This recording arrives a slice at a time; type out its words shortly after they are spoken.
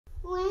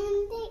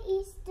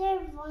Easter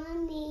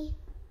Bunny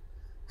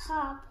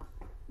hop,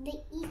 the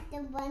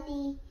Easter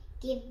Bunny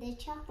give the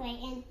chocolate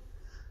and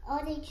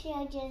all the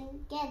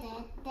children get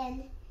it.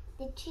 Then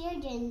the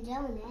children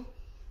don't it.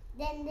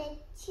 Then the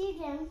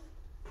children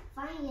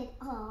find it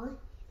all.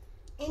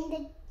 And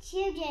the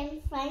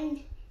children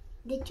find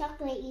the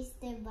chocolate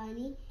Easter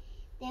Bunny.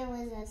 There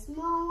was a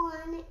small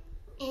one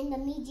and the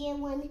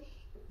medium one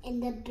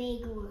and the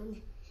big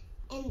one.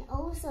 And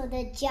also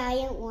the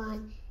giant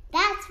one.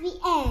 That's the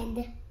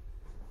end.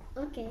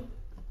 Okay.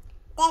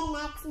 Then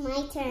next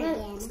my turn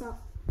again.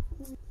 Stop.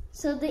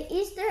 So the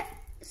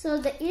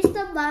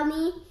Easter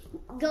Bunny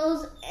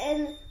goes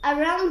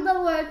around the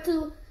world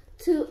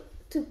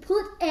to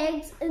put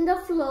eggs in the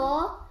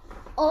floor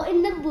or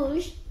in the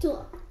bush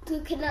to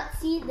cannot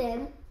see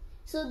them,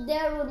 so they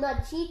were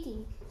not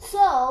cheating.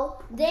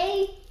 So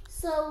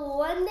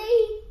when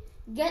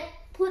they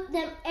put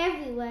them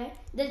everywhere,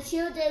 the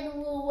children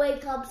will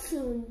wake up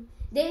soon.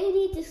 They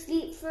need to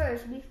sleep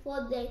first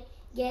before they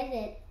get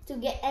it to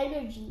get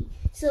energy.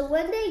 So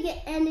when they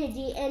get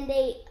energy and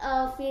they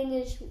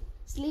finish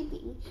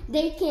sleeping,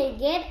 they can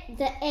get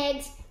the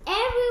eggs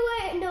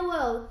everywhere in the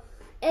world,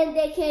 and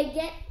they can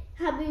get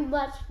how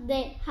much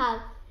they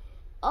have.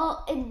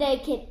 Oh, and they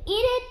can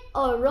eat it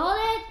or roll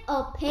it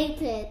or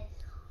paint it,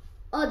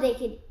 or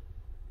it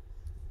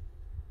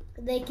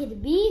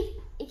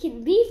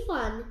can be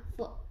fun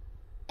for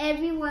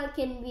everyone.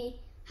 Can be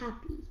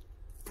happy.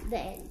 The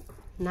end.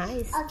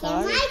 Nice. Okay,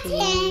 my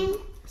turn.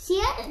 See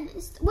ya.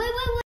 Wait.